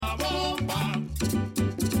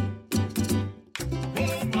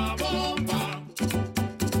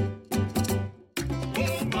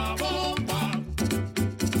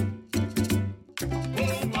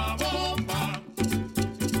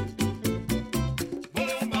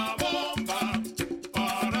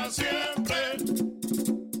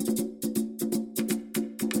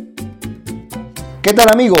¿Qué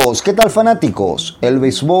tal amigos? ¿Qué tal fanáticos? El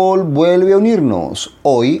béisbol vuelve a unirnos.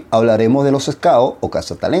 Hoy hablaremos de los scouts o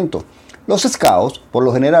cazatalento. Los scouts, por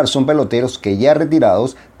lo general, son peloteros que ya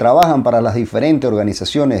retirados trabajan para las diferentes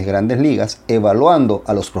organizaciones de grandes ligas evaluando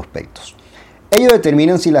a los prospectos. Ellos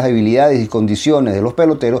determinan si las habilidades y condiciones de los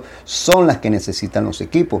peloteros son las que necesitan los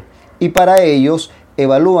equipos y para ellos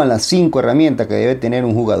evalúan las 5 herramientas que debe tener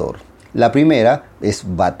un jugador. La primera es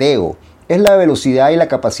bateo. Es la velocidad y la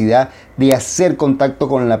capacidad de hacer contacto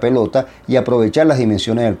con la pelota y aprovechar las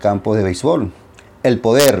dimensiones del campo de béisbol. El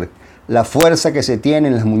poder, la fuerza que se tiene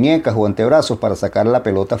en las muñecas o antebrazos para sacar la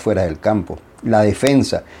pelota fuera del campo. La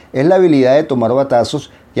defensa, es la habilidad de tomar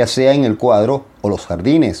batazos ya sea en el cuadro o los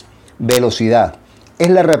jardines. Velocidad, es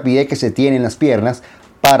la rapidez que se tiene en las piernas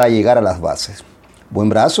para llegar a las bases. Buen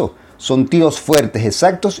brazo, son tiros fuertes,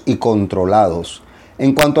 exactos y controlados.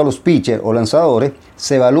 En cuanto a los pitchers o lanzadores,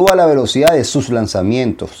 se evalúa la velocidad de sus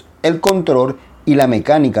lanzamientos, el control y la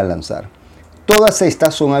mecánica al lanzar. Todas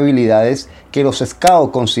estas son habilidades que los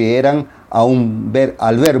scouts consideran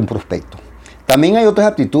al ver un prospecto. También hay otras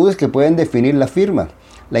aptitudes que pueden definir la firma,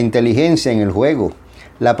 la inteligencia en el juego,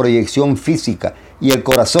 la proyección física y el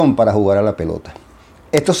corazón para jugar a la pelota.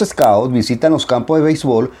 Estos scouts visitan los campos de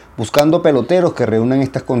béisbol buscando peloteros que reúnan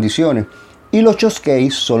estas condiciones. Y los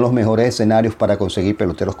showcase son los mejores escenarios para conseguir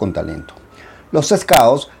peloteros con talento. Los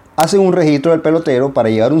scouts hacen un registro del pelotero para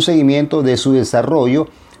llevar un seguimiento de su desarrollo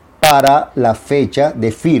para la fecha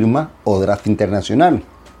de firma o draft internacional.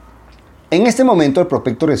 En este momento el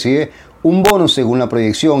prospecto recibe un bono según la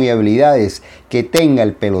proyección y habilidades que tenga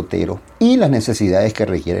el pelotero y las necesidades que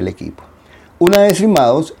requiere el equipo. Una vez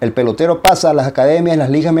firmados, el pelotero pasa a las academias de las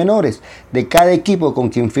ligas menores de cada equipo con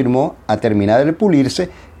quien firmó a terminar de pulirse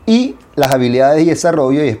y las habilidades y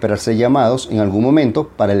desarrollo y esperar ser llamados en algún momento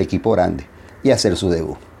para el equipo grande y hacer su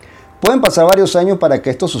debut. Pueden pasar varios años para que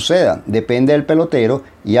esto suceda, depende del pelotero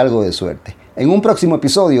y algo de suerte. En un próximo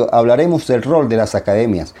episodio hablaremos del rol de las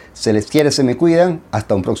academias. Se les quiere, se me cuidan,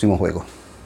 hasta un próximo juego.